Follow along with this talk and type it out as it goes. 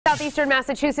Southeastern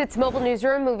Massachusetts Mobile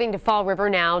Newsroom moving to Fall River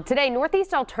now. Today,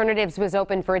 Northeast Alternatives was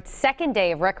open for its second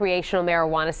day of recreational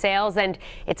marijuana sales, and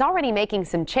it's already making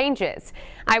some changes.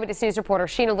 Eyewitness News reporter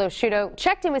Sheena Losciuto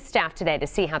checked in with staff today to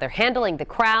see how they're handling the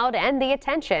crowd and the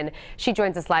attention. She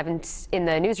joins us live in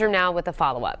the newsroom now with a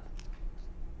follow-up.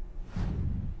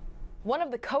 One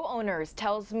of the co-owners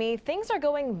tells me things are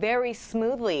going very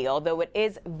smoothly, although it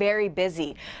is very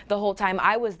busy. The whole time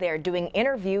I was there doing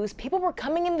interviews, people were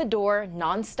coming in the door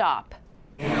nonstop.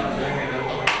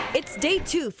 It's day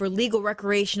 2 for legal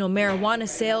recreational marijuana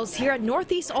sales here at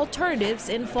Northeast Alternatives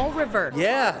in Fall River.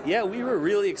 Yeah, we were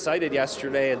really excited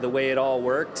yesterday at the way it all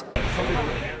worked.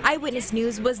 Eyewitness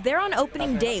News was there on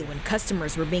opening day when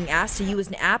customers were being asked to use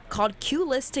an app called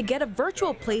QList to get a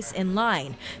virtual place in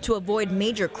line. To avoid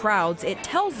major crowds, it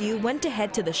tells you when to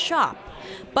head to the shop.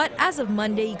 But as of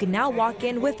Monday, you can now walk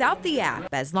in without the app,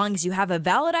 as long as you have a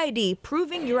valid ID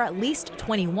proving you're at least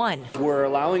 21. We're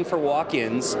allowing for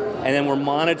walk-ins, and then we're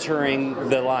monitoring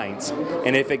the lines.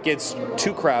 And if it gets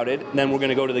too crowded, then we're going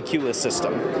to go to the QList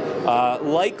system.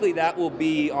 Likely that will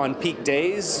be on peak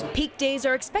days. Peak days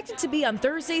are expected to be on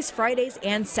Thursdays, Fridays,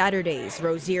 and Saturdays.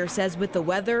 Rosier says with the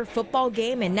weather, football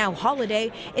game, and now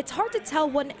holiday, it's hard to tell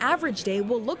what an average day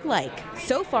will look like.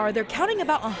 So far, they're counting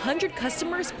about 100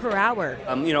 customers per hour.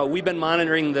 We've been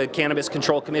monitoring the Cannabis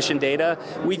Control Commission data.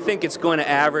 We think it's going to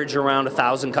average around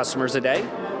 1,000 customers a day,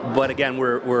 but again,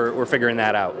 we're figuring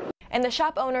that out. And the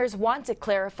shop owners want to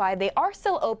clarify they are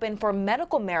still open for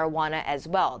medical marijuana as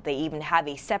well. They even have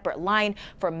a separate line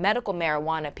for medical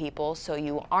marijuana people, so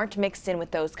you aren't mixed in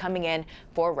with those coming in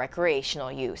for recreational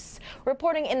use.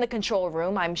 Reporting in the control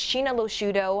room, I'm Sheena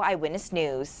Losciuto, Eyewitness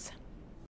News.